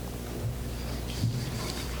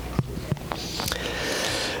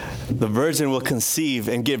The virgin will conceive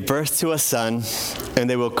and give birth to a son, and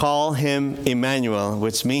they will call him Emmanuel,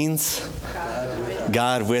 which means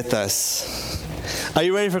God with us. Are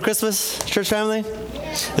you ready for Christmas, church family?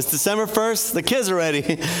 It's December 1st. The kids are ready.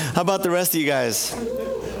 How about the rest of you guys?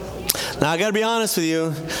 Now, I got to be honest with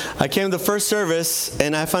you. I came to the first service,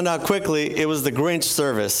 and I found out quickly it was the Grinch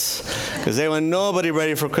service because they went nobody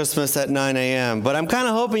ready for Christmas at 9 a.m. But I'm kind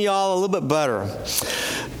of hoping y'all a little bit better.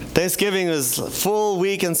 Thanksgiving is a full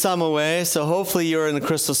week and some away, so hopefully you're in the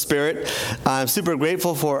Christmas spirit. I'm super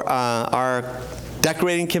grateful for our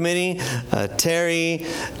decorating committee, Terry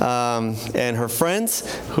and her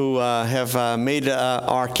friends who have made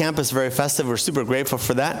our campus very festive. We're super grateful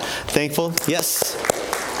for that. Thankful. Yes.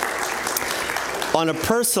 On a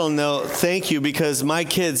personal note, thank you, because my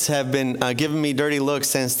kids have been giving me dirty looks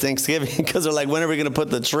since Thanksgiving because they're like, when are we going to put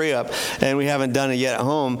the tree up? And we haven't done it yet at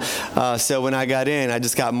home. So when I got in, I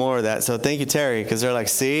just got more of that. So thank you, Terry, because they're like,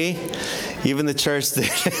 see, even the church did.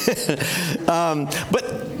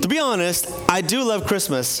 But to be honest, I do love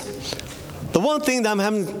Christmas. The one thing that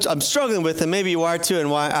I'm struggling with, and maybe you are too,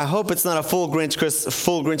 and why I hope it's not a full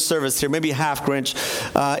Grinch service here, maybe half Grinch,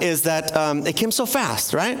 is that it came so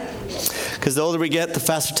fast, right? Because the older we get, the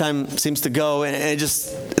faster time seems to go, and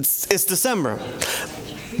it's December.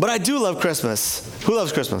 But I do love Christmas. Who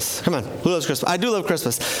loves Christmas? Come on, who loves Christmas? I do love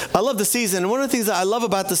Christmas. I love the season. And one of the things that I love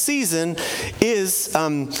about the season is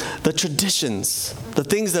the traditions, the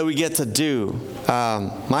things that we get to do.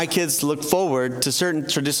 My kids look forward to certain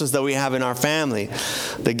traditions that we have in our family.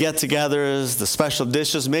 The get-togethers, the special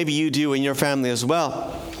dishes. Maybe you do in your family as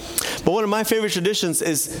well. But one of my favorite traditions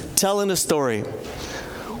is telling a story.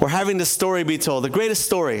 Or having the story be told. The greatest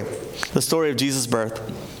story, the story of Jesus' birth.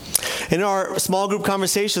 In our small group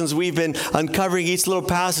conversations, we've been uncovering each little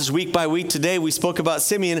passage week by week. Today, we spoke about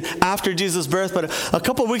Simeon after Jesus' birth, but a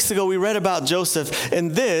couple of weeks ago, we read about Joseph.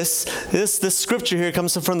 And this scripture here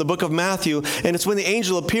comes from the book of Matthew, and it's when the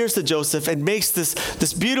angel appears to Joseph and makes this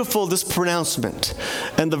pronouncement.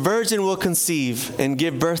 And the virgin will conceive and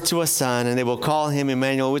give birth to a son, and they will call him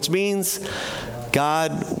Emmanuel, which means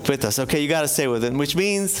God with us. Okay, you got to say with it, which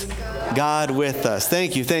means God with us.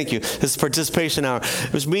 Thank you. This is participation hour,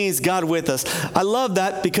 which means God with us. I love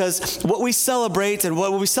that because what we celebrate and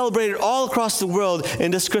what we celebrated all across the world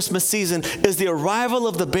in this Christmas season is the arrival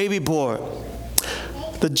of the baby boy.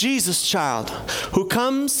 The Jesus child who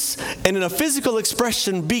comes and in a physical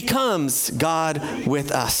expression becomes God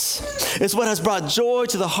with us. It's what has brought joy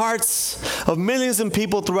to the hearts of millions of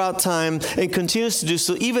people throughout time and continues to do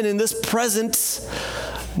so even in this present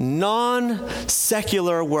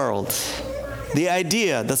non-secular world. The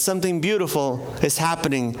idea that something beautiful is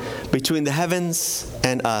happening between the heavens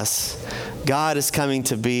and us. God is coming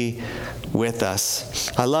to be with us.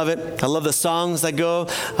 I love it. I love the songs that go.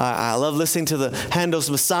 I love listening to the Handel's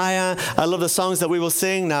Messiah. I love the songs that we will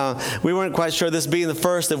sing. Now, we weren't quite sure this being the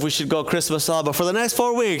first if we should go Christmas all, but for the next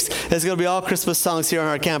 4 weeks, it's going to be all Christmas songs here on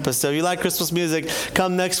our campus. So if you like Christmas music,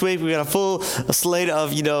 come next week. We got a full slate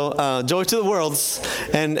of, Joy to the Worlds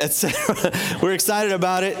and etc. We're excited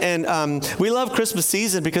about it. And we love Christmas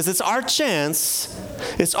season because it's our chance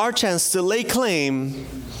to lay claim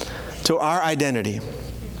to our identity.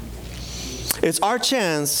 It's our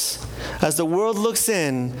chance, as the world looks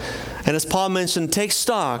in, and as Paul mentioned, take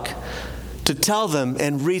stock, to tell them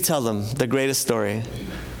and retell them the greatest story,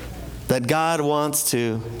 that God wants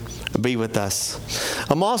to be with us.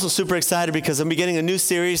 I'm also super excited because I'm beginning a new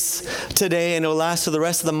series today, and it will last for the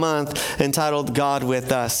rest of the month, entitled God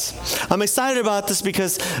with Us. I'm excited about this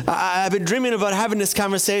because I've been dreaming about having this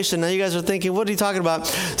conversation. Now you guys are thinking, what are you talking about?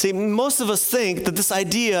 See, most of us think that this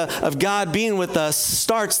idea of God being with us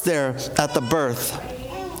starts there at the birth.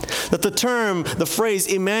 That the phrase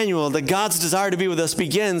Emmanuel, that God's desire to be with us,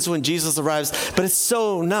 begins when Jesus arrives. But it's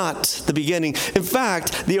so not the beginning. In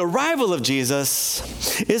fact, the arrival of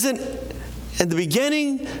Jesus isn't in the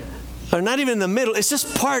beginning or not even in the middle. It's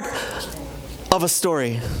just part of a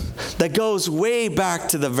story that goes way back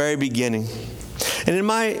to the very beginning. And in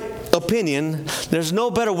my opinion, there's no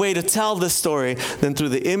better way to tell this story than through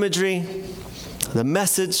the imagery, the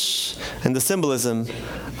message, and the symbolism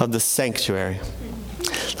of the sanctuary.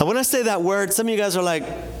 Now, when I say that word, some of you guys are like,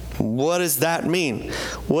 what does that mean?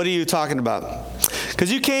 What are you talking about?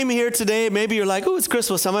 Because you came here today, maybe you're like, oh, it's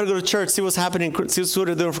Christmas. I'm going to go to church, see what's happening, see what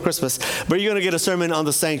they're doing for Christmas. But you're going to get a sermon on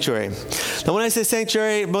the sanctuary. Now, when I say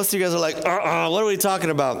sanctuary, most of you guys are like, what are we talking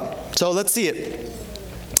about? So let's see it.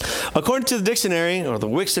 According to the dictionary, or the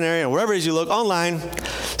Wiktionary, or wherever it is you look online,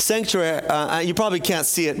 sanctuary, you probably can't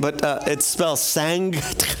see it, but it's spelled sanctuary.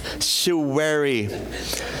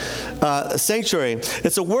 sanctuary.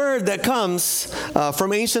 It's a word that comes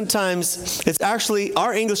from ancient times. It's actually,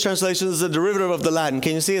 our English translation is a derivative of the Latin.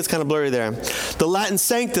 Can you see? It's kind of blurry there. The Latin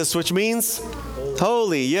sanctus, which means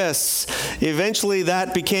holy, yes. Eventually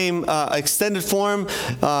that became extended form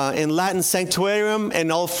in Latin sanctuarium,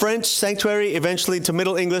 and Old French sanctuary, eventually to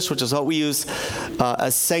Middle English, which is what we use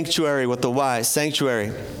as sanctuary with the Y,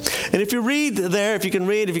 sanctuary. And if you read there, if you can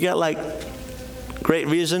read, if you got like great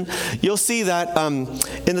vision, you'll see that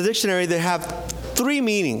in the dictionary they have three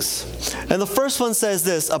meanings. And the first one says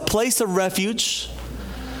this: a place of refuge,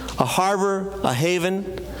 a harbor, a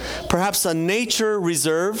haven, perhaps a nature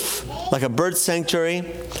reserve, like a bird sanctuary,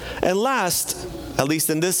 and last, at least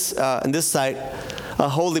in this site, a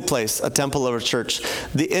holy place, a temple or a church,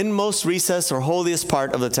 the inmost recess or holiest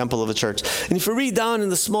part of the temple of the church. And if you read down in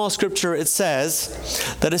the small scripture, it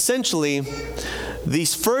says that essentially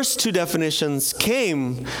these first two definitions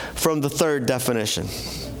came from the third definition.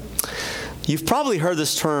 You've probably heard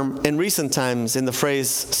this term in recent times in the phrase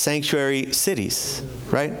sanctuary cities,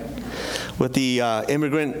 right? With the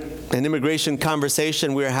immigration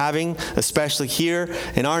conversation we're having, especially here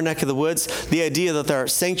in our neck of the woods, the idea that there are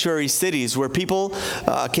sanctuary cities where people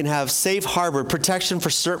can have safe harbor, protection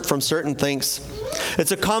from certain things.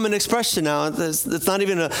 It's a common expression now. It's not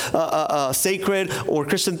even a sacred or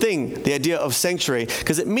Christian thing, the idea of sanctuary,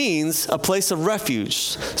 because it means a place of refuge,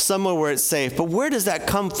 somewhere where it's safe. But where does that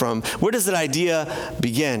come from? Where does that idea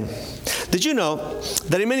begin? Did you know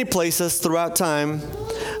that in many places throughout time,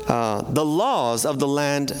 the laws of the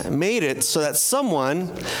land made it so that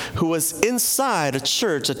someone who was inside a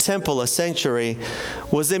church, a temple, a sanctuary,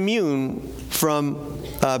 was immune from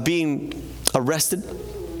being arrested?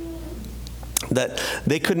 That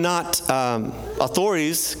they could not,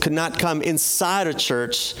 authorities could not come inside a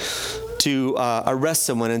church to arrest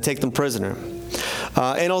someone and take them prisoner.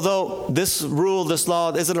 And although this rule, this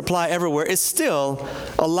law doesn't apply everywhere, it's still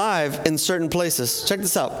alive in certain places. Check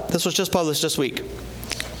this out. This was just published this week.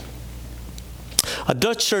 A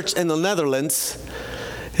Dutch church in the Netherlands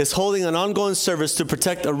is holding an ongoing service to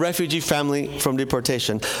protect a refugee family from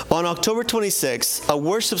deportation. On October 26, a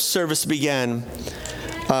worship service began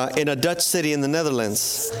in a Dutch city in the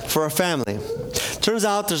Netherlands for a family. Turns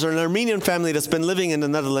out there's an Armenian family that's been living in the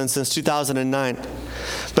Netherlands since 2009.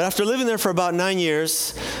 But after living there for about 9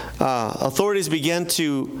 years, authorities began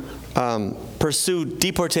to pursue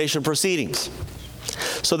deportation proceedings.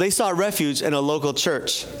 So they sought refuge in a local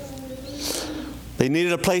church. They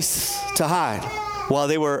needed a place to hide while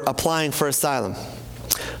they were applying for asylum.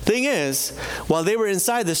 Thing is, while they were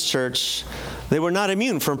inside this church, they were not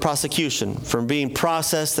immune from prosecution, from being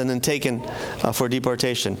processed and then taken for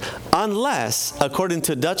deportation, unless, according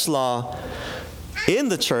to Dutch law, in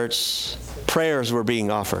the church, prayers were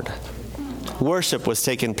being offered. Worship was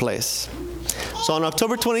taking place. So on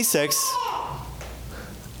October 26th,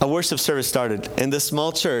 a worship service started in this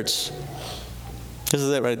small church. This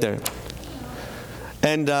is it right there.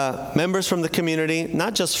 And members from the community,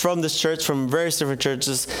 not just from this church, from various different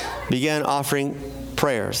churches, began offering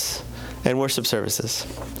prayers and worship services.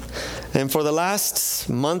 And for the last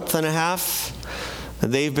month and a half,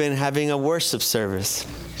 they've been having a worship service.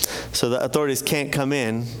 So the authorities can't come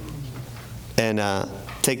in and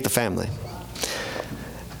take the family.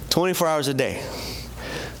 24 hours a day.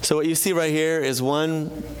 So what you see right here is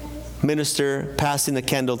one minister passing the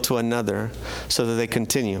candle to another so that they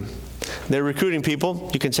continue. They're recruiting people.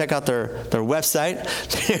 You can check out their website.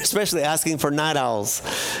 They're especially asking for night owls,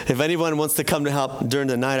 if anyone wants to come to help during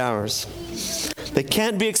the night hours. They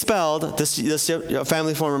can't be expelled. This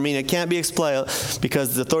family from Armenia can't be expelled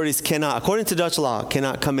because the authorities cannot, according to Dutch law,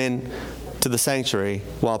 cannot come in to the sanctuary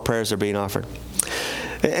while prayers are being offered.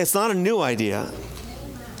 It's not a new idea.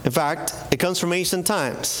 In fact, it comes from ancient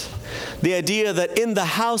times. The idea that in the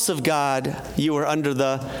house of God, you are under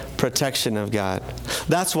the protection of God.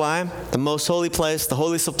 That's why the most holy place, the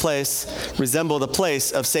holiest of place, resembled a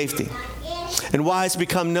place of safety. And why it's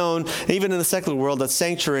become known, even in the secular world, that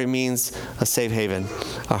sanctuary means a safe haven,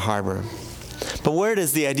 a harbor. But where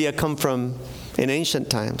does the idea come from in ancient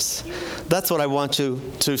times? That's what I want you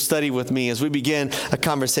to study with me as we begin a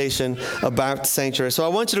conversation about sanctuary. So I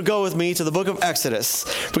want you to go with me to the book of Exodus.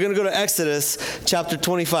 We're going to go to Exodus chapter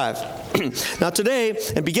 25. Now today,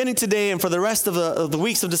 and beginning today and for the rest of the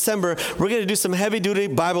weeks of December, we're going to do some heavy-duty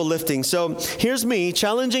Bible lifting. So here's me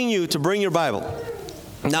challenging you to bring your Bible.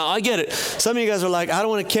 Now, I get it. Some of you guys are like, I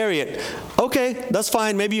don't want to carry it. Okay, that's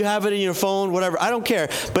fine. Maybe you have it in your phone, whatever. I don't care.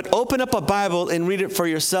 But open up a Bible and read it for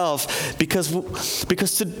yourself because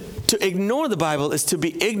to ignore the Bible is to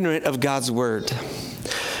be ignorant of God's Word.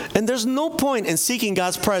 And there's no point in seeking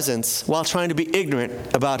God's presence while trying to be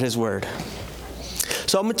ignorant about His Word.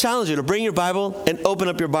 So I'm going to challenge you to bring your Bible and open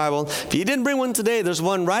up your Bible. If you didn't bring one today, there's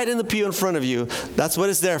one right in the pew in front of you. That's what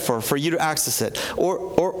it's there for you to access it.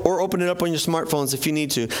 Or open it up on your smartphones if you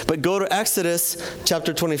need to. But go to Exodus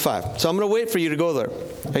chapter 25. So I'm going to wait for you to go there.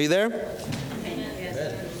 Are you there?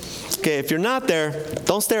 Okay, if you're not there,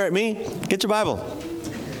 don't stare at me. Get your Bible.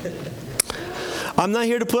 I'm not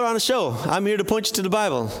here to put on a show. I'm here to point you to the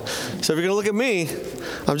Bible. So if you're going to look at me,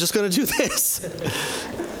 I'm just going to do this.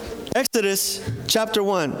 Exodus chapter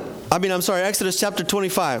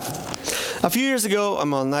 25. A few years ago,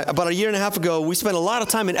 about a year and a half ago, we spent a lot of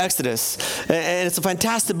time in Exodus. And it's a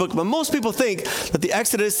fantastic book. But most people think that the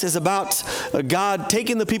Exodus is about God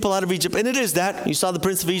taking the people out of Egypt. And it is that. You saw the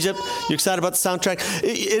Prince of Egypt. You're excited about the soundtrack.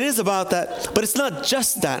 It is about that. But it's not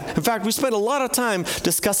just that. In fact, we spent a lot of time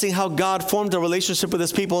discussing how God formed a relationship with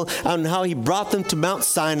his people and how he brought them to Mount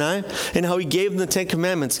Sinai and how he gave them the Ten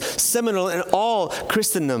Commandments, seminal in all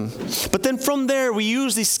Christendom. But then from there, we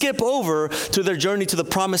usually skip over to their journey to the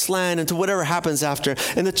Promised Land and to whatever happens after.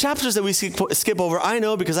 And the chapters that we skip over, I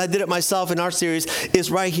know because I did it myself in our series,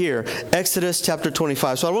 is right here, Exodus chapter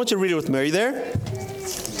 25. So I want you to read it with me. Are you there?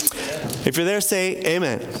 If you're there, say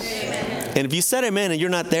amen. Amen. And if you said amen and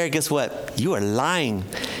you're not there, guess what? You are lying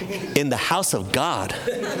in the house of God.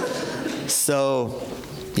 So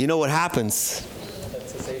you know what happens.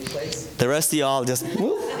 That's a safe place. The rest of y'all just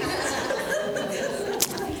whoop.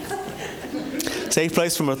 Safe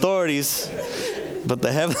place from authorities, but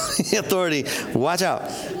the heavenly authority, watch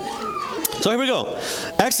out. So here we go.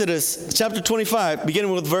 Exodus chapter 25,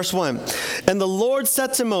 beginning with verse 1. And the Lord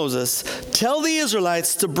said to Moses, tell the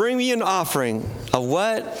Israelites to bring me an offering. A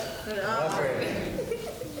what? An offering.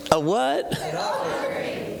 A what? An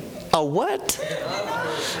offering. A what? An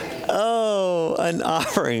offering. Oh, an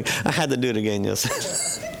offering. I had to do it again,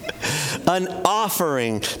 yes. An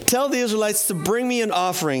offering. Tell the Israelites to bring me an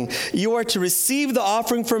offering. You are to receive the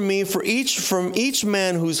offering from me from each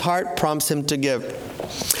man whose heart prompts him to give.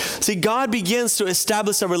 See, God begins to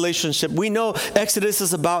establish a relationship. We know Exodus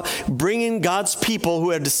is about bringing God's people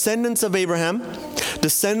who are descendants of Abraham,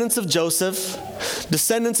 descendants of Joseph,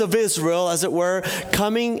 descendants of Israel, as it were,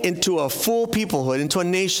 coming into a full peoplehood, into a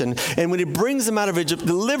nation. And when he brings them out of Egypt,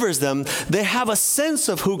 delivers them, they have a sense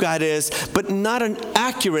of who God is, but not an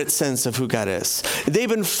accurate sense of who God is. They've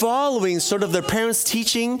been following sort of their parents'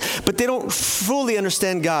 teaching, but they don't fully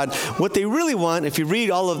understand God. What they really want, if you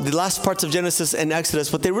read all of the last parts of Genesis and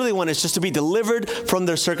Exodus, what they really want is just to be delivered from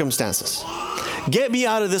their circumstances. Get me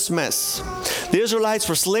out of this mess. The Israelites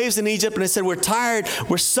were slaves in Egypt, and they said, we're tired,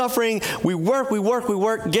 we're suffering, we work.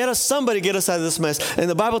 Somebody get us out of this mess. And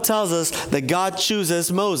the Bible tells us that God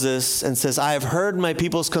chooses Moses and says, I have heard my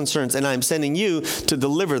people's concerns, and I'm sending you to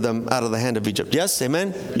deliver them out of the hand of Egypt. Yes,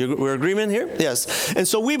 amen? We're agreement here? Yes. And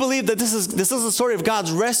so we believe that this is the story of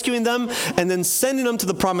God's rescuing them and then sending them to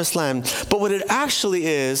the Promised Land. But what it actually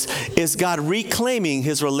is God reclaiming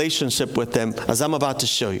his relationship with them, as I'm about to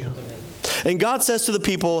show you. And God says to the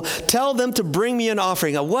people, tell them to bring me an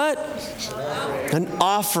offering. A what? An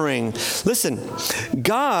offering. Listen,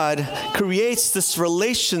 God creates this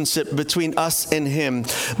relationship between us and him.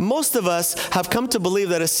 Most of us have come to believe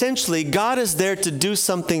that essentially God is there to do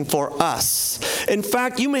something for us. In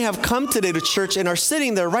fact, you may have come today to church and are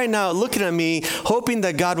sitting there right now looking at me, hoping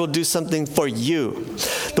that God will do something for you.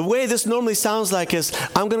 The way this normally sounds like is,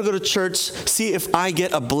 I'm going to go to church, see if I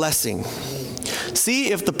get a blessing.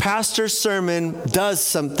 See if the pastor's sermon does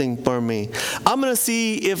something for me. I'm going to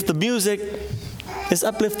see if the music is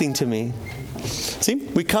uplifting to me. See,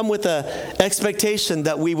 we come with an expectation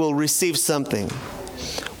that we will receive something,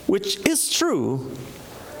 which is true.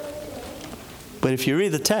 But if you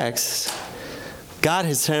read the text, God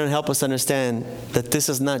is trying to help us understand that this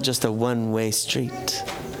is not just a one-way street.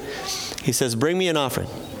 He says, bring me an offering.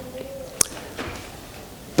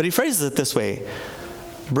 But he phrases it this way.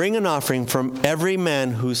 Bring an offering from every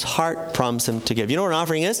man whose heart prompts him to give. You know what an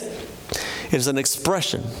offering is? It is an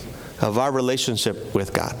expression of our relationship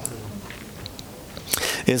with God.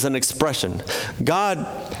 It is an expression. God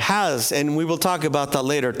has, and we will talk about that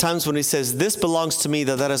later, times when he says, this belongs to me,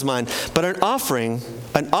 that is mine. But an offering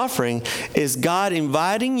is God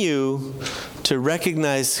inviting you to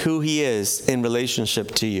recognize who he is in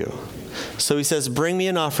relationship to you. So he says, bring me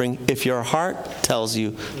an offering if your heart tells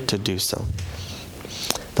you to do so.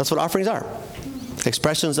 That's what offerings are.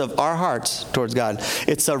 Expressions of our hearts towards God.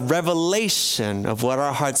 It's a revelation of what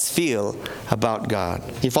our hearts feel about God.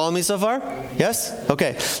 You follow me so far? Yes?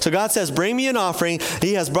 Okay. So God says, bring me an offering.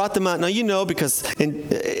 He has brought them out. Now you know, because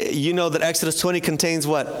you know that Exodus 20 contains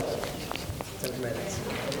what?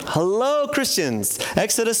 Hello, Christians.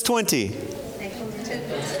 Exodus 20.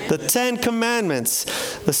 The 10 Commandments.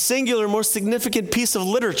 the singular, most significant piece of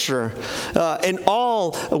literature in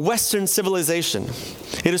all Western civilization.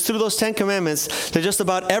 It is through those 10 commandments that just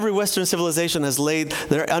about every Western civilization has laid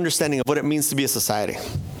their understanding of what it means to be a society.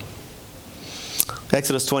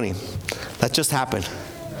 Exodus 20. That just happened.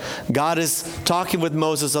 God is talking with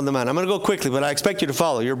Moses on the mountain. I'm going to go quickly, but I expect you to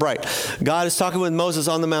follow. You're bright. God is talking with Moses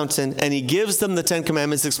on the mountain, and he gives them the 10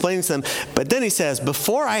 commandments, explains them. But then he says,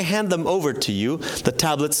 before I hand them over to you, the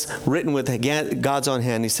tablets written with God's own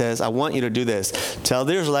hand, he says, I want you to do this. Tell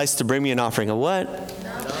the Israelites to bring me an offering. A what?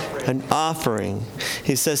 An offering.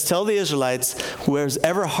 He says, tell the Israelites,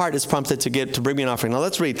 whoever heart is prompted to bring me an offering. Now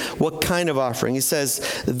let's read. What kind of offering? He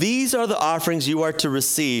says, these are the offerings you are to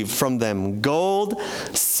receive from them: gold,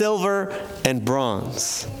 silver, and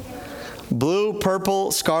bronze, blue,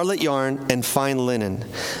 purple, scarlet yarn, and fine linen,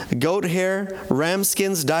 goat hair, ram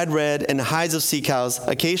skins dyed red, and hides of sea cows,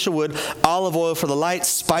 acacia wood, olive oil for the light,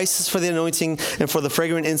 spices for the anointing and for the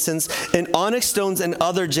fragrant incense, and onyx stones and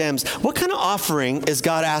other gems. What kind of offering is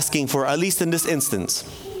God asking for, at least in this instance?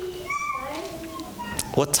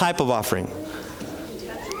 What type of offering?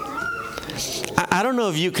 I don't know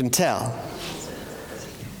if you can tell,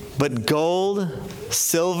 but gold,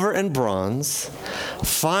 silver, and bronze,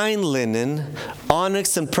 fine linen,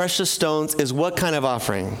 onyx, and precious stones is what kind of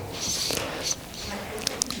offering?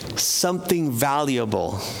 Something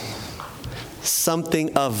valuable.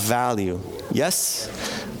 Something of value. Yes?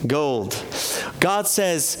 Gold. God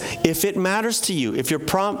says, if it matters to you, if your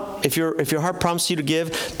heart prompts you to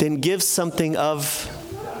give, then give something of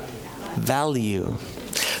value.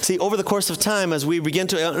 See, over the course of time, as we begin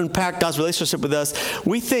to unpack God's relationship with us,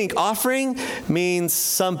 we think offering means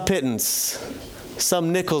some pittance,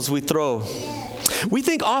 some nickels we throw. We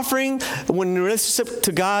think offering, when in relationship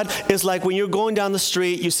to God, is like when you're going down the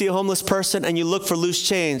street, you see a homeless person, and you look for loose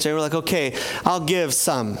change, and you're like, okay, I'll give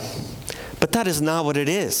some. But that is not what it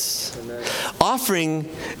is. Amen. Offering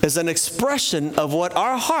is an expression of what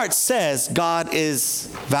our heart says God is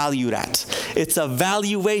valued at. It's a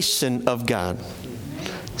valuation of God.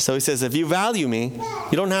 So he says, if you value me,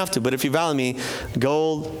 you don't have to, but if you value me,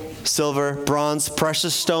 gold, silver, bronze,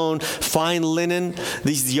 precious stone, fine linen,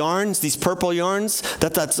 these yarns, these purple yarns,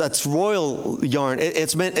 that's royal yarn.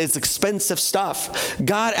 It's expensive stuff.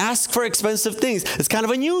 God asks for expensive things. It's kind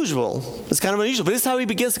of unusual. But this is how he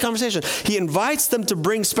begins the conversation. He invites them to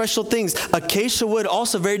bring special things. Acacia wood,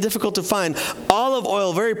 also very difficult to find. Olive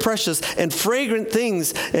oil, very precious, and fragrant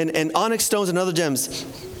things, and onyx stones and other gems.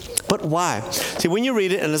 But why? See, when you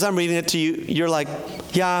read it, and as I'm reading it to you, you're like,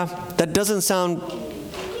 yeah, that doesn't sound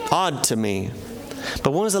odd to me.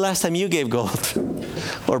 But when was the last time you gave gold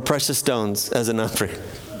or precious stones as an offering?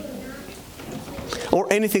 Or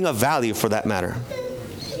anything of value for that matter?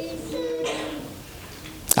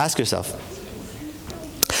 Ask yourself.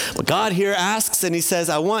 But God here asks and he says,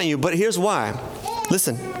 I want you, but here's why.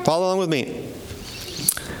 Listen, follow along with me.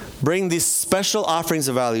 Bring these special offerings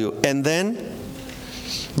of value. And then,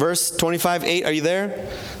 verse 25:8, are you there?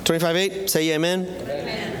 25:8, say amen.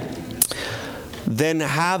 Amen. Then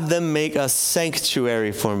have them make a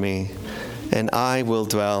sanctuary for me, and I will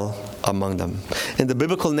dwell among them. In the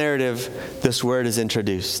biblical narrative, this word is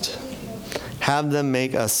introduced. Have them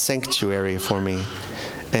make a sanctuary for me,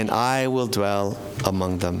 and I will dwell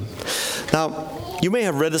among them. Now, you may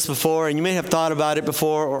have read this before, and you may have thought about it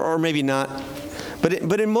before, or maybe not.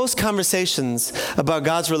 But in most conversations about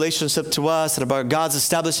God's relationship to us and about God's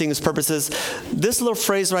establishing his purposes, this little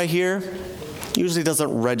phrase right here usually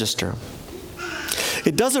doesn't register.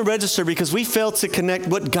 It doesn't register because we fail to connect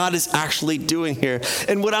what God is actually doing here.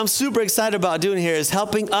 And what I'm super excited about doing here is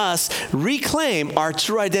helping us reclaim our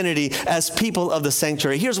true identity as people of the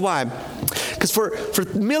sanctuary. Here's why. Because for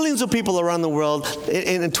millions of people around the world,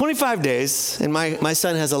 in 25 days, and my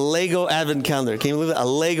son has a Lego Advent calendar. Can you believe it? A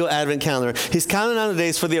Lego Advent calendar. He's counting down the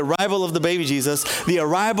days for the arrival of the baby Jesus, the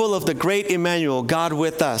arrival of the great Emmanuel, God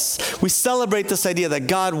with us. We celebrate this idea that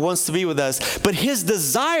God wants to be with us, but his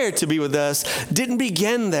desire to be with us didn't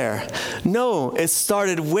begin there. No, it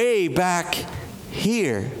started way back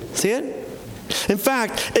here. See it? In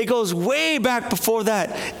fact, it goes way back before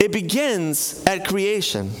that. It begins at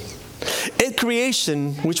creation. At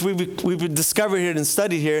creation, which we've discovered here and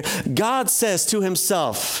studied here, God says to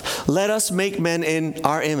himself, let us make men in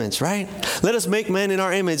our image, right? Let us make men in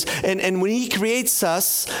our image. And when he creates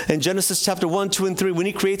us, in Genesis chapter 1, 2, and 3, when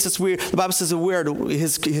he creates us, the Bible says we're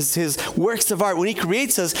his works of art. When he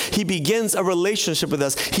creates us, he begins a relationship with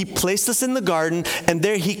us. He placed us in the garden, and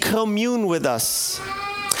there he communed with us.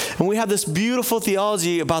 And we have this beautiful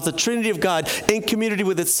theology about the Trinity of God in community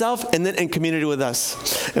with itself and then in community with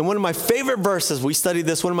us. And one of my favorite verses, we studied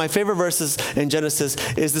this, one of my favorite verses in Genesis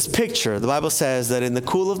is this picture. The Bible says that in the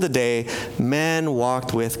cool of the day, man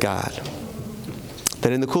walked with God.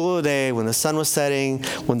 That in the cool of the day, when the sun was setting,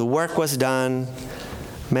 when the work was done,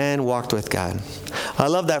 man walked with God. I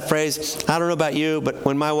love that phrase. I don't know about you, but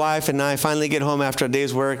when my wife and I finally get home after a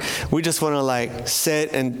day's work, we just want to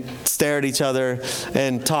sit and stare at each other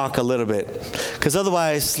and talk a little bit. Because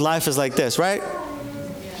otherwise, life is like this, right?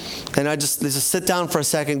 And I just sit down for a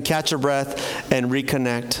second, catch your breath, and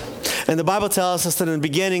reconnect. And the Bible tells us that in the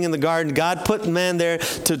beginning in the garden, God put man there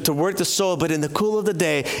to work the soul, but in the cool of the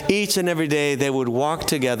day, each and every day, they would walk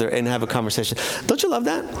together and have a conversation. Don't you love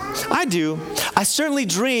that? I do. I certainly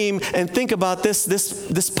dream and think about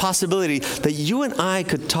this possibility that you and I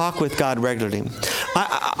could talk with God regularly.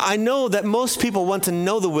 I know that most people want to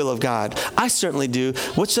know the will of God. I certainly do.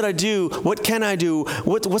 What should I do? What can I do?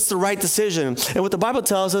 What's the right decision? And what the Bible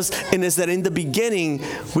tells us is that in the beginning,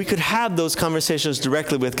 we could have those conversations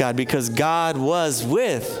directly with God because God was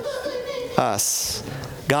with us.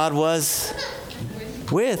 God was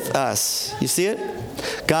with us. You see it?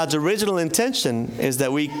 God's original intention is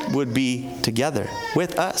that we would be together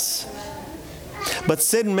with us. But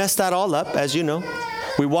sin messed that all up, as you know.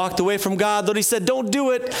 We walked away from God, though he said, don't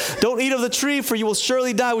do it. Don't eat of the tree, for you will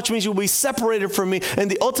surely die, which means you will be separated from me.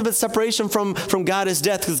 And the ultimate separation from God is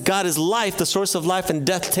death, because God is life, the source of life, and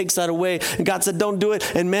death takes that away. And God said, don't do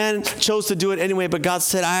it. And man chose to do it anyway, but God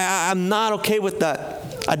said, I'm not okay with that.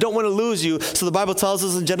 I don't want to lose you. So the Bible tells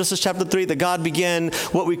us in Genesis chapter 3 that God began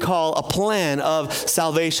what we call a plan of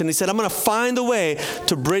salvation. He said, I'm going to find a way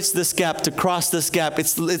to bridge this gap, to cross this gap.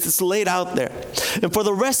 It's laid out there. And for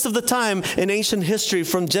the rest of the time in ancient history,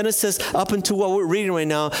 from Genesis up into what we're reading right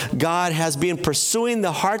now, God has been pursuing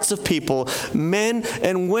the hearts of people, men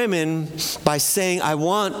and women, by saying, I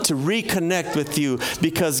want to reconnect with you,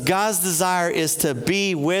 because God's desire is to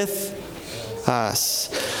be with us.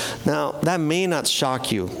 Now, that may not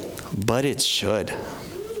shock you, but it should.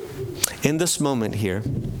 In this moment here,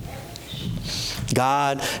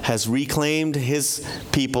 God has reclaimed his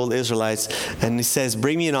people, the Israelites, and he says,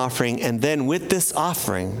 bring me an offering. And then with this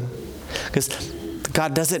offering, because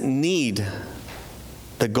God doesn't need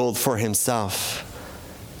the gold for himself,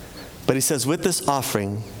 but he says, with this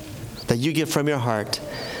offering that you give from your heart,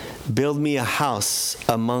 build me a house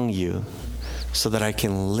among you so that I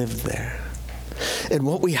can live there. And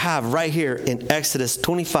what we have right here in Exodus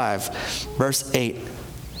 25, verse 8,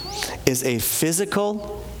 is a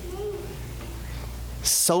physical,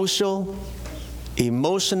 social,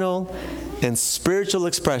 emotional, and spiritual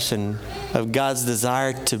expression of God's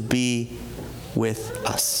desire to be with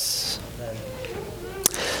us.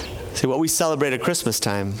 See, what we celebrate at Christmas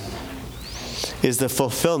time is the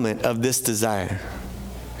fulfillment of this desire.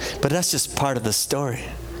 But that's just part of the story.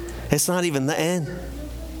 It's not even the end.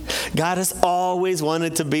 God has always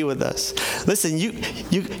wanted to be with us. Listen,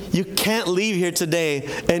 you can't leave here today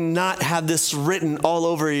and not have this written all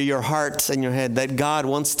over your heart and your head that God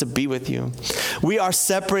wants to be with you. We are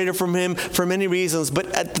separated from him for many reasons, but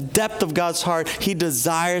at the depth of God's heart, he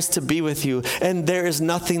desires to be with you, and there is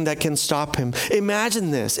nothing that can stop him.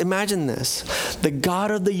 Imagine this. The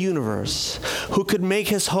God of the universe, who could make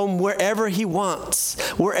his home wherever he wants,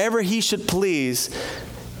 wherever he should please,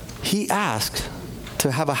 he asked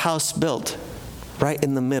to have a house built right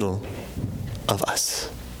in the middle of us.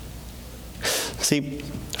 See,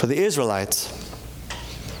 for the Israelites,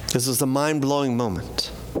 this was a mind-blowing moment.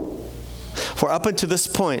 For up until this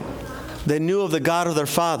point, they knew of the God of their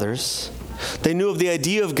fathers. They knew of the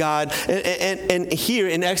idea of God. And here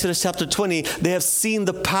in Exodus chapter 20, they have seen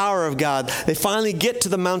the power of God. They finally get to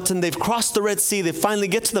the mountain. They've crossed the Red Sea. They finally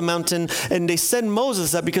get to the mountain, and they send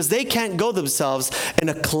Moses up because they can't go themselves. And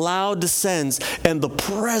a cloud descends, and the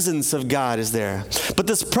presence of God is there. But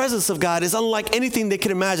this presence of God is unlike anything they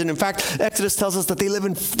can imagine. In fact, Exodus tells us that they live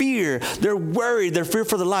in fear. They're worried. They're fearful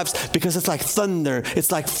for their lives because it's like thunder.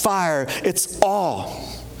 It's like fire. It's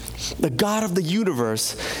awe. The God of the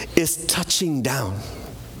universe is touching down.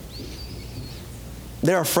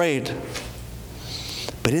 They're afraid.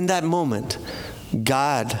 But in that moment,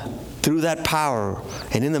 God, through that power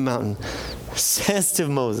and in the mountain, says to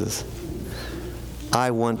Moses,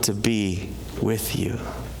 I want to be with you.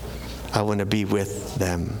 I want to be with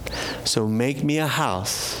them. So make me a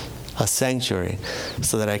house, a sanctuary,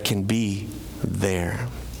 so that I can be there.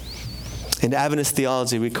 In Adventist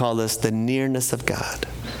theology, we call this the nearness of God.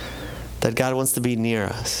 That God wants to be near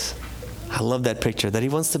us. I love that picture, that he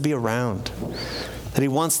wants to be around. That he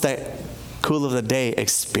wants that cool of the day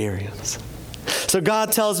experience. So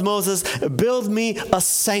God tells Moses, build me a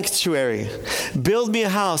sanctuary. Build me a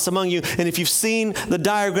house among you. And if you've seen the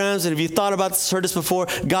diagrams and if you thought about this, heard this before,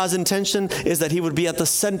 God's intention is that he would be at the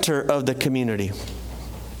center of the community.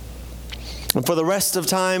 And for the rest of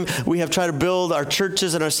time, we have tried to build our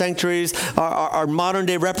churches and our sanctuaries, our modern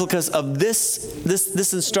day replicas of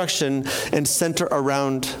this instruction, and center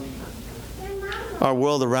around our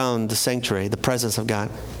world around the sanctuary, the presence of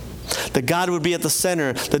God. That God would be at the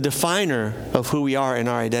center, the definer of who we are in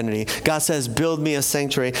our identity. God says, build me a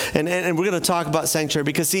sanctuary. And we're going to talk about sanctuary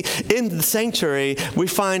because, see, in the sanctuary, we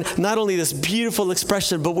find not only this beautiful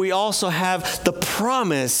expression, but we also have the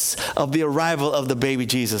promise of the arrival of the baby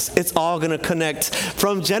Jesus. It's all going to connect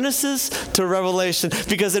from Genesis to Revelation.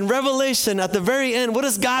 Because in Revelation, at the very end, what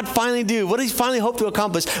does God finally do? What does he finally hope to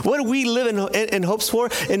accomplish? What do we live in hopes for?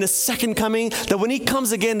 In the second coming, that when he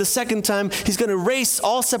comes again the second time, he's going to erase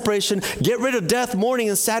all separation, get rid of death, mourning,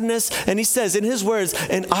 and sadness. And he says in his words,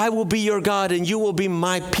 and I will be your God, and you will be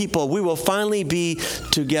my people. We will finally be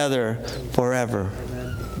together forever.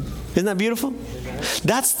 Amen. Isn't that beautiful? Amen.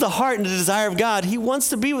 That's the heart and the desire of God. He wants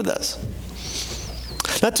to be with us.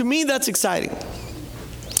 Now, to me, that's exciting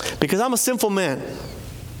because I'm a sinful man.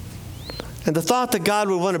 And the thought that God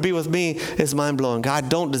would want to be with me is mind-blowing. God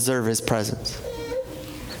don't deserve his presence.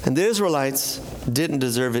 And the Israelites didn't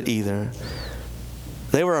deserve it either.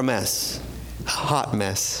 They were a mess, a hot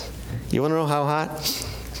mess. You want to know how hot?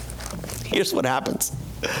 Here's what happens.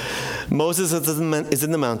 Moses is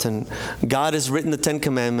in the mountain. God has written the 10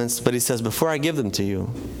 Commandments, but he says, before I give them to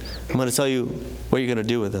you, I'm going to tell you what you're going to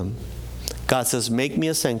do with them. God says, make me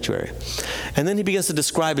a sanctuary. And then he begins to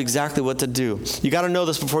describe exactly what to do. You got to know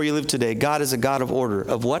this before you leave today. God is a God of order.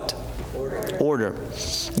 Of what? Order.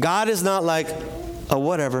 God is not like a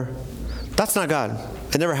whatever. That's not God.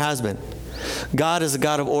 It never has been. God is a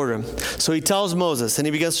God of order. So he tells Moses, and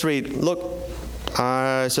he begins to read, look,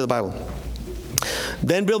 I see the Bible.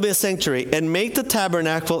 Then build me a sanctuary and make the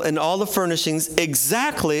tabernacle and all the furnishings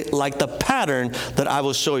exactly like the pattern that I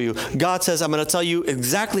will show you. God says, I'm going to tell you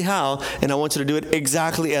exactly how, and I want you to do it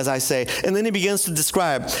exactly as I say. And then he begins to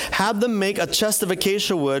describe, have them make a chest of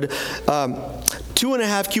acacia wood,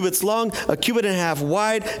 2.5 cubits long, a cubit and a half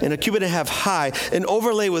wide, and a cubit and a half high, and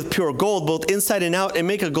overlay with pure gold, both inside and out, and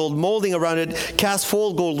make a gold molding around it. Cast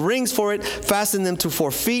 4 gold rings for it, fasten them to 4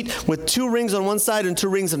 feet, with 2 rings on one side and 2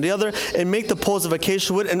 rings on the other, and make the poles of acacia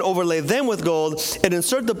wood and overlay them with gold, and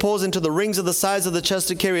insert the poles into the rings of the sides of the chest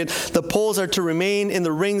to carry it. The poles are to remain in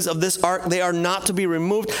the rings of this ark. They are not to be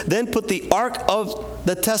removed. Then put the ark of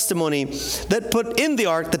the testimony, put in the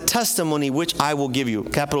ark the testimony which I will give you.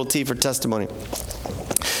 Capital T for testimony.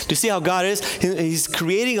 Do you see how God is? He's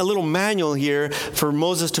creating a little manual here for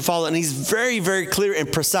Moses to follow, and he's very, very clear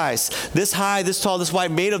and precise. This high, this tall, this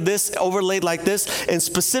wide, made of this, overlaid like this, and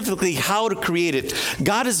specifically how to create it.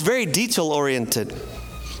 God is very detail-oriented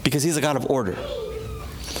because he's a God of order.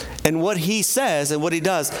 And what he says and what he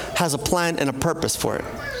does has a plan and a purpose for it.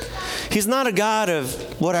 He's not a God of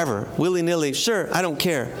whatever, willy-nilly, sure, I don't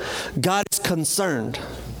care. God is concerned,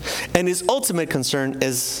 and his ultimate concern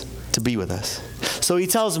is to be with us. So he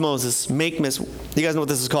tells Moses, make me. You guys know what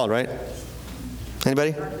this is called, right?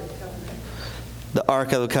 Anybody? The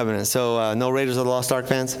Ark of the Covenant. So no Raiders of the Lost Ark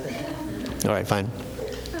fans? All right, fine.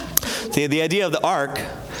 See, the idea of the Ark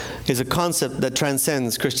is a concept that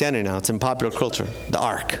transcends Christianity now. It's in popular culture. The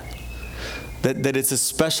Ark. That it's a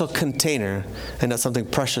special container and that something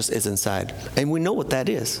precious is inside. And we know what that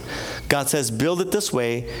is. God says, build it this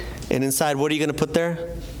way. And inside, what are you going to put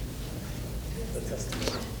there?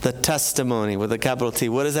 The testimony with a capital T.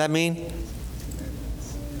 What does that mean?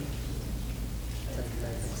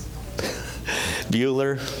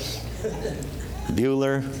 Bueller.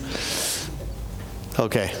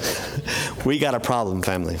 Okay. We got a problem,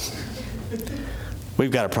 family. We've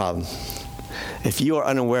got a problem. If you are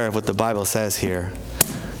unaware of what the Bible says here,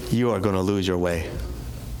 you are going to lose your way.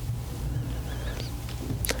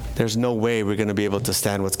 There's no way we're going to be able to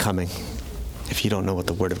stand what's coming if you don't know what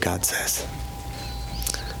the Word of God says.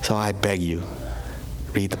 So I beg you,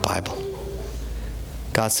 read the Bible.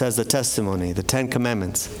 God says the testimony, the 10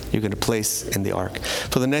 Commandments, you're going to place in the ark.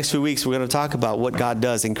 For the next few weeks, we're going to talk about what God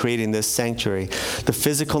does in creating this sanctuary, the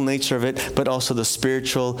physical nature of it, but also the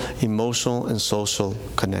spiritual, emotional, and social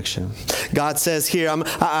connection. God says here,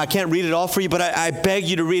 I can't read it all for you, but I beg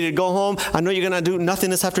you to read it. Go home. I know you're going to do nothing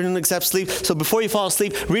this afternoon except sleep. So before you fall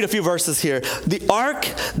asleep, read a few verses here. The ark,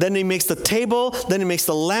 then he makes the table, then he makes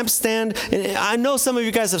the lampstand. And I know some of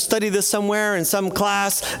you guys have studied this somewhere in some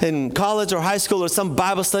class in college or high school or some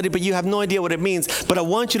Bible study, but you have no idea what it means. But I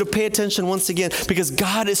want you to pay attention once again, because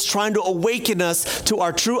God is trying to awaken us to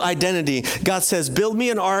our true identity. God says, build me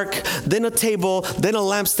an ark, then a table, then a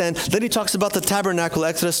lampstand. Then he talks about the tabernacle,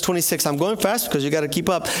 Exodus 26. I'm going fast because you got to keep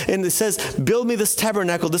up. And it says, build me this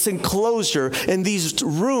tabernacle, this enclosure, and these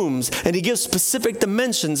rooms. And he gives specific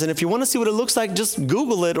dimensions. And if you want to see what it looks like, just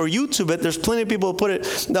Google it or YouTube it. There's plenty of people who put it,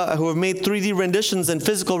 who have made 3D renditions and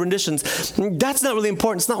physical renditions. That's not really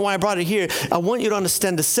important. It's not why I brought it here. I want you to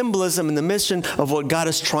understand the symbolism and the mission of what God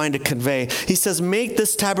is trying to convey. He says, make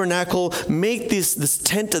this tabernacle, make this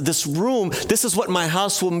tent, this room. This is what my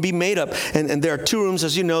house will be made up. And there are two rooms,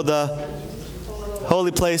 as you know, the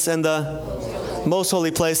holy place and the most holy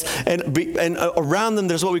place, and around them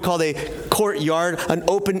there's what we call a courtyard, an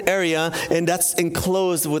open area, and that's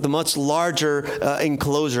enclosed with a much larger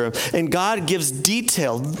enclosure. And God gives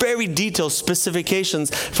very detailed specifications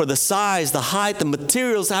for the size, the height, the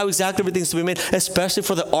materials, how exactly everything's to be made, especially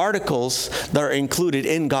for the articles that are included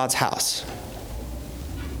in God's house.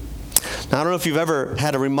 Now, I don't know if you've ever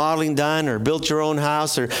had a remodeling done or built your own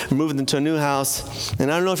house or moved into a new house. And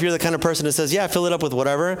I don't know if you're the kind of person that says, yeah, fill it up with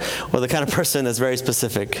whatever, or the kind of person that's very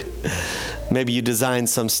specific. Maybe you design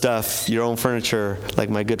some stuff, your own furniture, like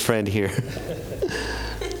my good friend here.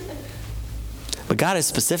 But God is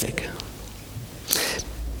specific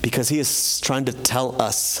because he is trying to tell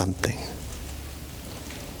us something.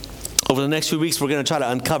 Over the next few weeks, we're going to try to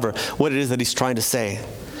uncover what it is that he's trying to say.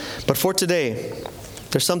 But for today,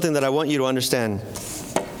 there's something that I want you to understand.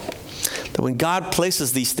 That when God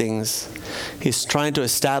places these things, he's trying to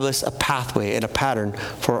establish a pathway and a pattern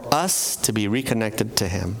for us to be reconnected to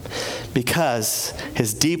him. Because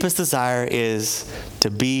his deepest desire is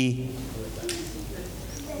to be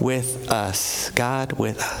with us. God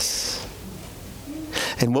with us.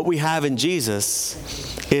 And what we have in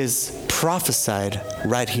Jesus is prophesied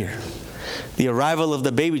right here. The arrival of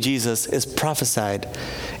the baby Jesus is prophesied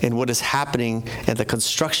in what is happening in the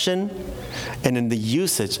construction and in the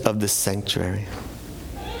usage of this sanctuary.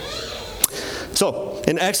 So,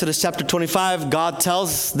 in Exodus chapter 25, God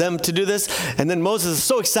tells them to do this, and then Moses is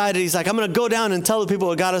so excited. He's like, I'm going to go down and tell the people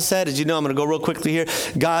what God has said. As you know, I'm going to go real quickly here.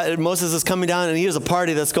 Moses is coming down, and here's a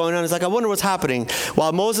party that's going on. He's like, I wonder what's happening.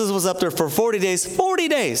 While Moses was up there for 40 days,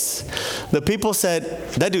 the people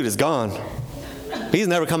said, that dude is gone. He's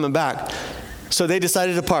never coming back. So they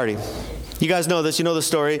decided to party. You guys know this. You know the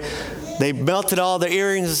story. They melted all their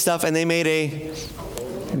earrings and stuff, and they made a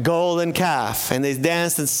golden calf. And they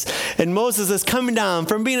danced. And Moses is coming down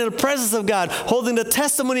from being in the presence of God, holding the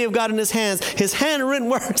testimony of God in his hands. His handwritten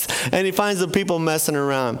words. And he finds the people messing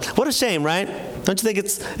around. What a shame, right? Don't you think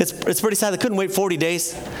it's pretty sad? They couldn't wait 40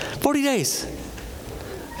 days. 40 days.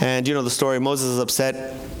 And you know the story. Moses is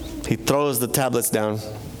upset. He throws the tablets down.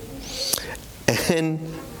 And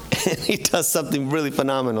he does something really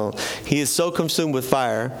phenomenal. He is so consumed with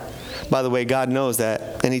fire. By the way, God knows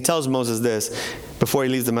that. And he tells Moses this before he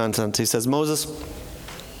leaves the mountain. He says, Moses,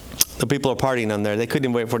 the people are partying on there. They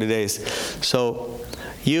couldn't wait 40 days. So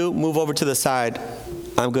you move over to the side.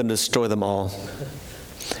 I'm going to destroy them all.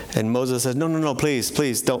 And Moses says, no, please,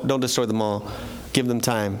 don't destroy them all. Give them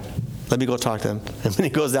time. Let me go talk to them. And when he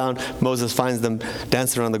goes down, Moses finds them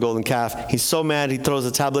dancing around the golden calf. He's so mad, he throws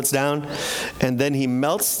the tablets down, and then he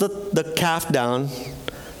melts the calf down,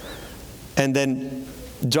 and then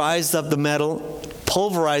dries up the metal,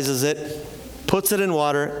 pulverizes it, puts it in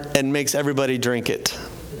water, and makes everybody drink it.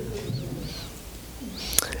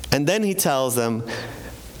 And then he tells them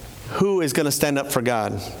who is going to stand up for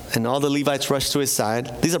God. And all the Levites rush to his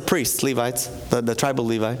side. These are priests, Levites, the tribal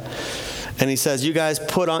Levi. And he says, you guys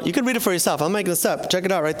put on, you can read it for yourself. I'm making this up. Check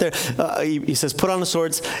it out right there. He says, put on the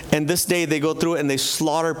swords. And this day they go through and they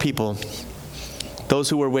slaughter people, those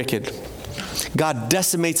who were wicked. God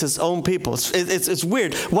decimates his own people. It's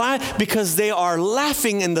weird. Why? Because they are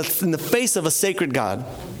laughing in the face of a sacred God.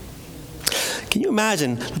 Can you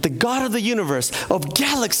imagine that the God of the universe, of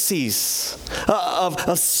galaxies,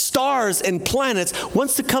 of stars and planets,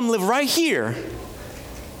 wants to come live right here,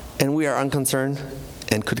 and we are unconcerned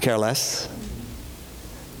and could care less?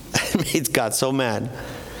 It made God so mad.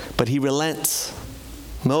 But he relents.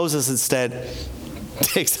 Moses instead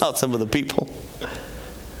takes out some of the people.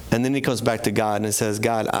 And then he comes back to God and says,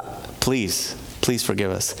 God, please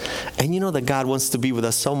forgive us. And you know that God wants to be with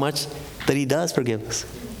us so much that he does forgive us.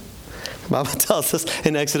 The Bible tells us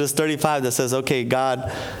in Exodus 35 that says, okay,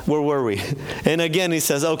 God, where were we? And again, he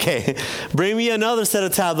says, okay, bring me another set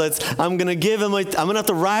of tablets. I'm going to have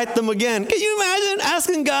to write them again. Can you imagine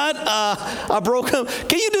asking God, I broke them.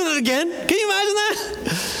 Can you do that again? Can you imagine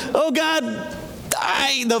that? Oh, God,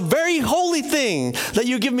 the very holy thing that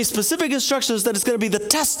you give me specific instructions that is going to be the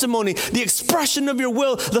testimony, the expression of your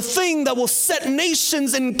will, the thing that will set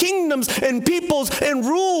nations and kingdoms and peoples and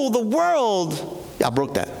rule the world. I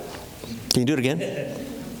broke that. Can you do it again?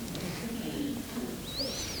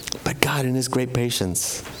 But God, in his great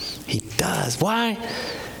patience, he does. Why?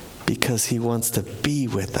 Because he wants to be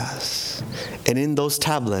with us. And in those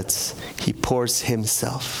tablets, he pours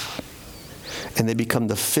himself. And they become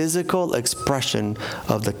the physical expression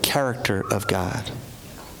of the character of God.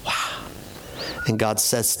 Wow. And God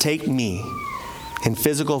says, take me in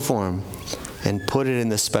physical form and put it in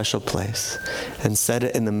this special place and set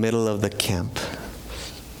it in the middle of the camp.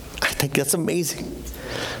 I think that's amazing.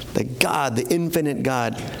 That God, the infinite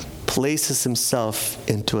God, places himself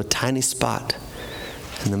into a tiny spot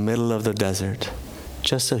in the middle of the desert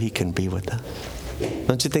just so he can be with us.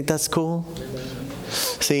 Don't you think that's cool?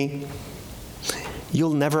 See,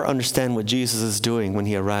 you'll never understand what Jesus is doing when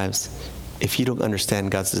he arrives if you don't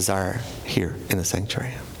understand God's desire here in the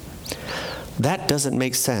sanctuary. That doesn't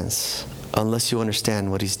make sense unless you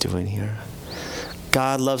understand what he's doing here.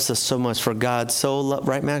 God loves us so much. For God so loved,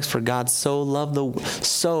 right, Max? For God so loved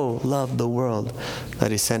the world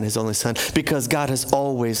that he sent his only son. Because God has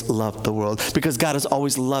always loved the world. Because God has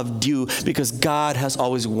always loved you. Because God has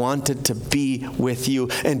always wanted to be with you.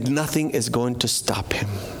 And nothing is going to stop him.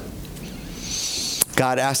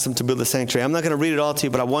 God asked him to build the sanctuary. I'm not going to read it all to you,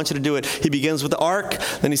 but I want you to do it. He begins with the ark,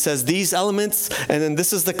 then he says these elements, and then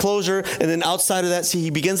this is the closure, and then outside of that, see, he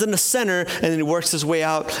begins in the center, and then he works his way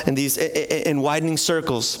out in these in widening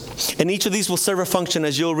circles. And each of these will serve a function,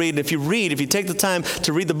 as you'll read. If you take the time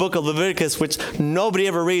to read the book of Leviticus, which nobody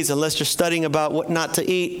ever reads unless you're studying about what not to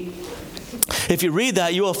eat. If you read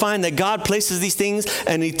that, you will find that God places these things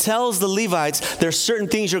and he tells the Levites, there are certain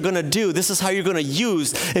things you're going to do. This is how you're going to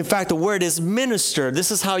use. In fact, the word is minister.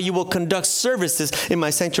 This is how you will conduct services in my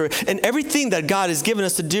sanctuary. And everything that God has given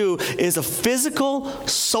us to do is a physical,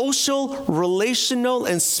 social, relational,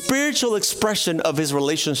 and spiritual expression of his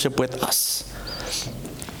relationship with us.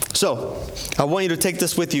 So, I want you to take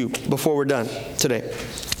this with you before we're done today.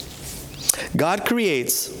 God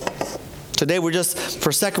creates. Today for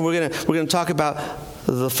a second, we're gonna talk about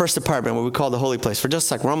the first apartment, what we call the holy place. For just a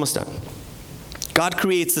second, we're almost done. God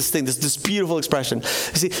creates this thing, this beautiful expression. You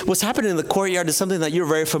see, what's happening in the courtyard is something that you're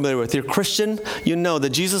very familiar with. You're Christian, you know that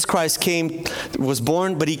Jesus Christ was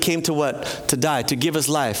born, but he came to what? To die, to give his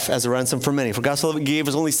life as a ransom for many. For God so loved, he gave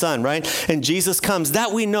his only son, right? And Jesus comes,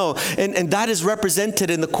 that we know. And that is represented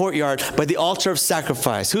in the courtyard by the altar of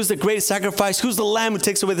sacrifice. Who's the greatest sacrifice? Who's the lamb who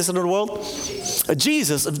takes away the sin of the world?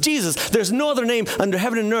 Jesus. Of Jesus. There's no other name under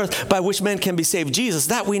heaven and earth by which man can be saved. Jesus,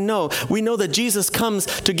 that we know. We know that Jesus comes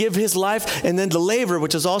to give his life, and then the laver,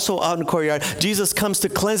 which is also out in the courtyard, Jesus comes to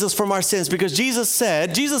cleanse us from our sins, because Jesus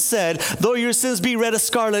said, though your sins be red as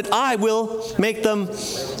scarlet, I will make them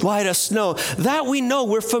white as snow. That we know,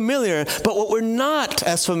 we're familiar, but what we're not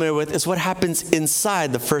as familiar with is what happens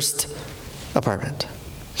inside the first apartment.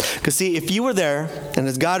 Because see, if you were there, and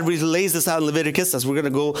as God lays this out in Leviticus, as we're going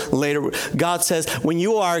to go later, God says, when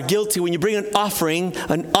you are guilty, when you bring an offering,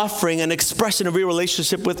 an expression of your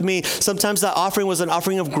relationship with me, sometimes that offering was an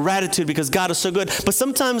offering of gratitude because God is so good, but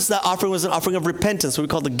sometimes that offering was an offering of repentance, what we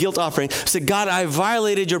call the guilt offering. Say, God, I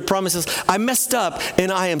violated your promises, I messed up,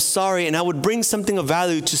 and I am sorry, and I would bring something of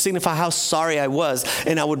value to signify how sorry I was,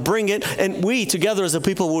 and I would bring it, and we together as a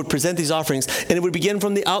people would present these offerings, and it would begin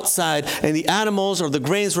from the outside, and the animals or the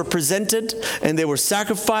grains were presented, and they were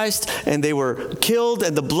sacrificed, and they were killed,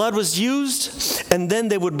 and the blood was used, and then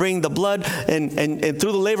they would bring the blood and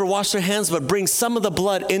through the laver wash their hands, but bring some of the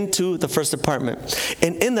blood into the first apartment.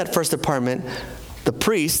 And in that first apartment, the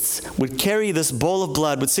priests would carry this bowl of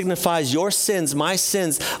blood, which signifies your sins, my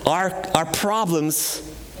sins, our problems,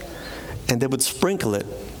 and they would sprinkle it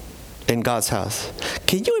in God's house.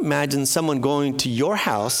 Can you imagine someone going to your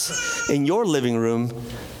house, in your living room,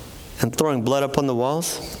 and throwing blood up on the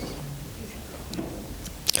walls?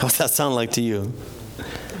 How does that sound like to you?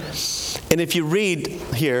 And if you read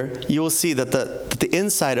here, you will see that the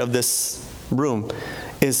inside of this room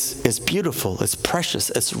is beautiful, it's precious,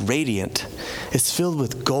 it's radiant, it's filled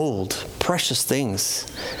with gold, precious things.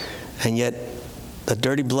 And yet, the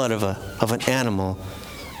dirty blood of an animal,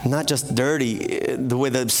 not just dirty, the way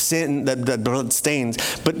that sin, that blood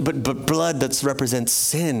stains, but blood that represents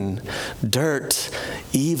sin, dirt,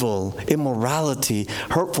 evil, immorality,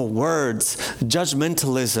 hurtful words,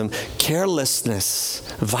 judgmentalism, carelessness,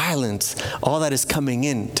 violence, all that is coming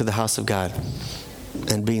into the house of God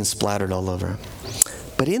and being splattered all over.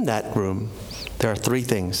 But in that room, there are three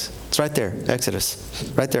things. It's right there,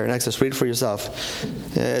 Exodus. Right there in Exodus. Read it for yourself.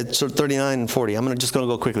 It's 39 and 40. I'm just going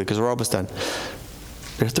to go quickly because we're almost done.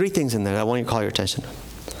 There are three things in there that I want you to call your attention.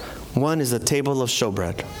 One is the table of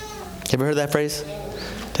showbread. Ever heard that phrase?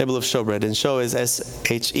 Table of showbread. And show is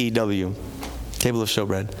S-H-E-W. Table of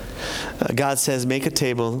showbread. God says, make a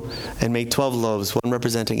table and make 12 loaves, one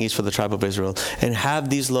representing each for the tribe of Israel, and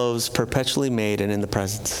have these loaves perpetually made and in the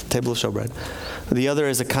presence. Table of showbread. The other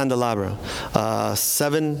is a candelabra, a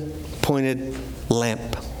 7-pointed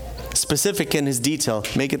lamp. Specific in his detail.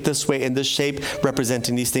 Make it this way, in this shape,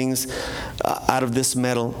 representing these things out of this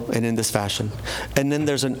metal and in this fashion. And then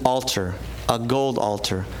there's an altar, a gold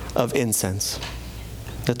altar of incense.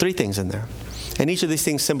 There are three things in there. And each of these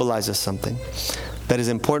things symbolizes something that is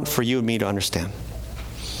important for you and me to understand.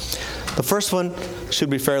 The first one should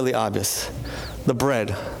be fairly obvious. The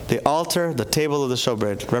bread, the altar, the table of the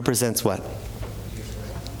showbread represents what?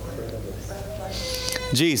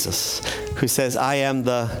 Jesus, who says, I am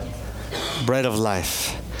the bread of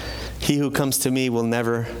life. He who comes to me will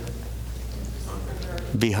never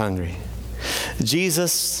be hungry.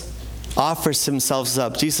 Jesus offers himself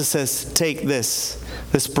up. Jesus says, take this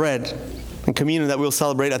bread and communion that we'll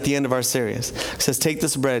celebrate at the end of our series. He says, take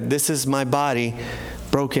this bread. This is my body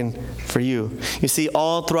broken for you. You see,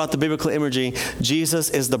 all throughout the biblical imagery, Jesus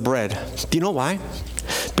is the bread. Do you know why?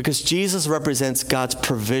 Because Jesus represents God's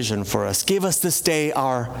provision for us. Give us this day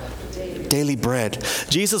our daily bread.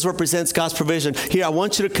 Jesus represents God's provision. Here, I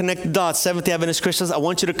want you to connect the dots. Seventh-day Adventist Christians, I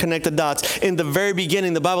want you to connect the dots. In the very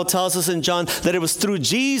beginning, the Bible tells us in John that it was through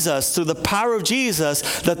Jesus, through the power of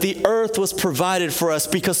Jesus, that the earth was provided for us.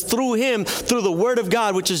 Because through him, through the Word of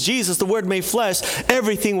God, which is Jesus, the Word made flesh,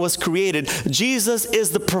 everything was created. Jesus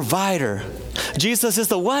is the provider. Jesus is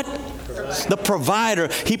the what? The provider.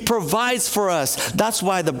 He provides for us. That's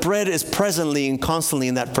why the bread is presently and constantly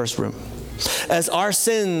in that first room. As our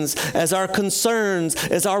sins, as our concerns,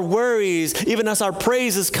 as our worries, even as our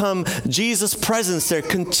praises come, Jesus' presence there,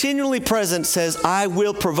 continually present, says, I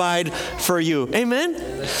will provide for you. Amen?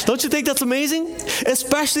 Don't you think that's amazing?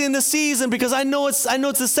 Especially in this season, because I know it's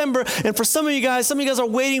December, and for some of you guys are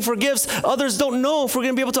waiting for gifts. Others don't know if we're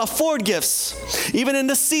going to be able to afford gifts. Even in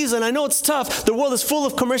this season, I know it's tough. The world is full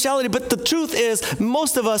of commerciality, but the truth is,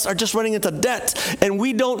 most of us are just running into debt, and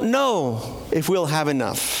we don't know if we'll have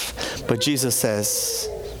enough. But Jesus says,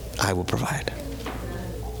 I will provide.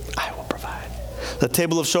 I will provide. The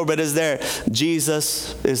table of showbread is there.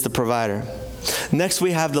 Jesus is the provider. Next,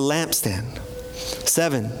 we have the lampstand.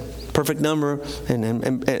 7, perfect number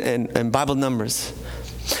and Bible numbers.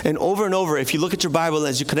 And over, if you look at your Bible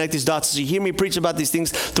as you connect these dots, as you hear me preach about these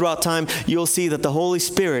things throughout time, you'll see that the Holy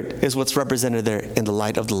Spirit is what's represented there in the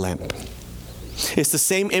light of the lamp. It's the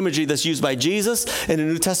same imagery that's used by Jesus in the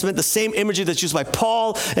New Testament, the same imagery that's used by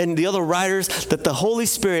Paul and the other writers, that the Holy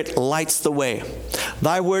Spirit lights the way.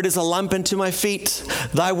 Thy word is a lamp unto my feet.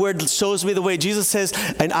 Thy word shows me the way. Jesus says,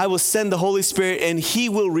 and I will send the Holy Spirit, and he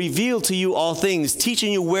will reveal to you all things,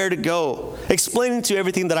 teaching you where to go, explaining to you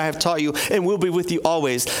everything that I have taught you, and will be with you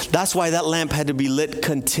always. That's why that lamp had to be lit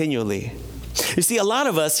continually. You see, a lot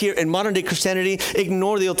of us here in modern day Christianity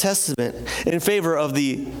ignore the Old Testament in favor of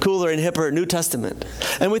the cooler and hipper New Testament.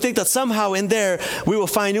 And we think that somehow in there we will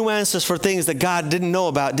find new answers for things that God didn't know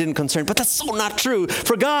about, didn't concern. But that's so not true.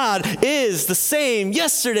 For God is the same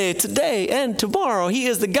yesterday, today, and tomorrow. He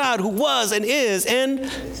is the God who was and is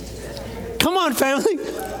and... Come on, family.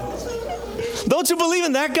 Don't you believe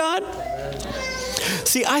in that God?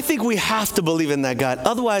 See, I think we have to believe in that God.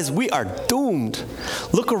 Otherwise, we are doomed.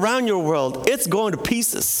 Look around your world. It's going to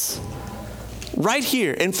pieces. Right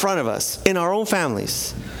here in front of us, in our own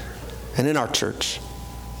families, and in our church.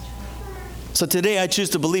 So today, I choose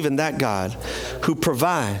to believe in that God who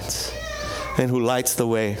provides and who lights the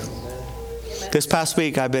way. This past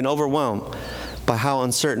week, I've been overwhelmed by how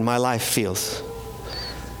uncertain my life feels.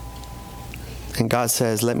 And God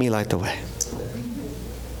says, let me light the way.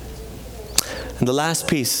 And the last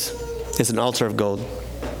piece is an altar of gold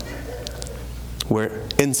where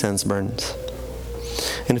incense burns.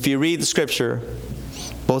 And if you read the scripture,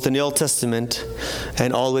 both in the Old Testament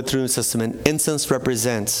and all the way through the New Testament, incense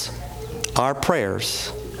represents our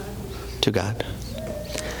prayers to God.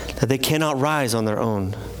 That they cannot rise on their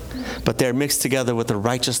own, but they're mixed together with the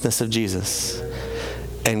righteousness of Jesus.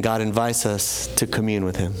 And God invites us to commune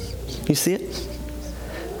with him. You see it?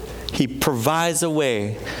 He provides a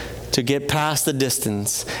way to get past the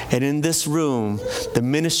distance. And in this room, the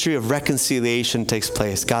ministry of reconciliation takes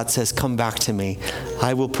place. God says, come back to me.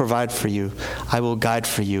 I will provide for you. I will guide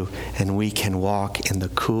for you. And we can walk in the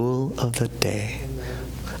cool of the day.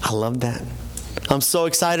 I love that. I'm so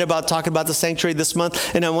excited about talking about the sanctuary this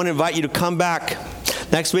month. And I want to invite you to come back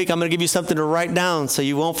Next week, I'm going to give you something to write down so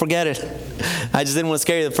you won't forget it. I just didn't want to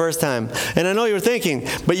scare you the first time. And I know you were thinking,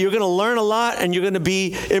 but you're going to learn a lot and you're going to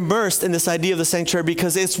be immersed in this idea of the sanctuary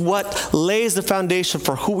because it's what lays the foundation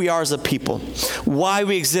for who we are as a people, why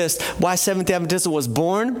we exist, why Seventh-day Adventism was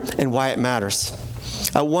born, and why it matters.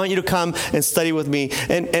 I want you to come and study with me.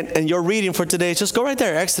 And your reading for today, just go right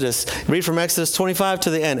there, Exodus. Read from Exodus 25 to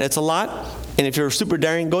the end. It's a lot. And if you're super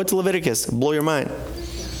daring, go to Leviticus. It'll blow your mind.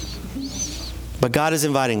 But God is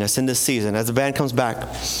inviting us in this season as the band comes back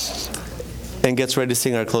and gets ready to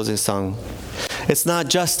sing our closing song. It's not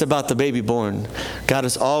just about the baby born. God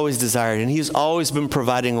has always desired, and He's always been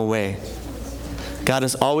providing a way. God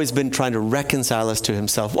has always been trying to reconcile us to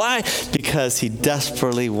Himself. Why? Because He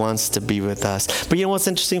desperately wants to be with us. But you know what's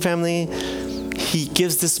interesting, family? He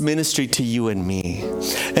gives this ministry to you and me.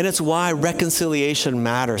 And it's why reconciliation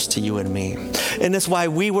matters to you and me. And it's why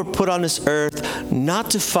we were put on this earth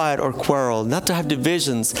not to fight or quarrel, not to have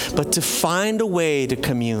divisions, but to find a way to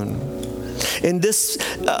commune. In this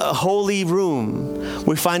holy room,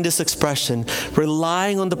 we find this expression,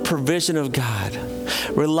 relying on the provision of God,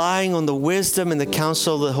 relying on the wisdom and the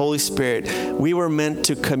counsel of the Holy Spirit. We were meant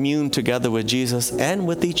to commune together with Jesus and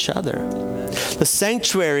with each other. The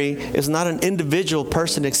sanctuary is not an individual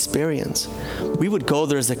person experience. We would go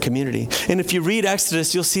there as a community. And if you read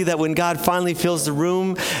Exodus, you'll see that when God finally fills the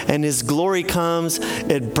room and His glory comes,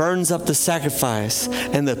 it burns up the sacrifice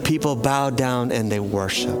and the people bow down and they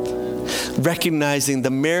worship, recognizing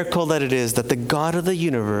the miracle that it is that the God of the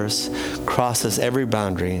universe crosses every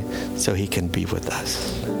boundary so He can be with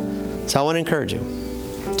us. So I want to encourage you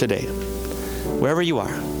today, wherever you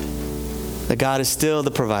are, that God is still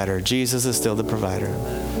the provider. Jesus is still the provider.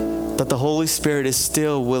 That the Holy Spirit is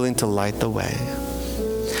still willing to light the way.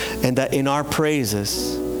 And that in our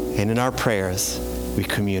praises and in our prayers, we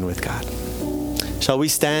commune with God. Shall we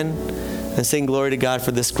stand and sing glory to God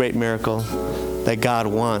for this great miracle that God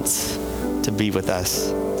wants to be with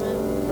us?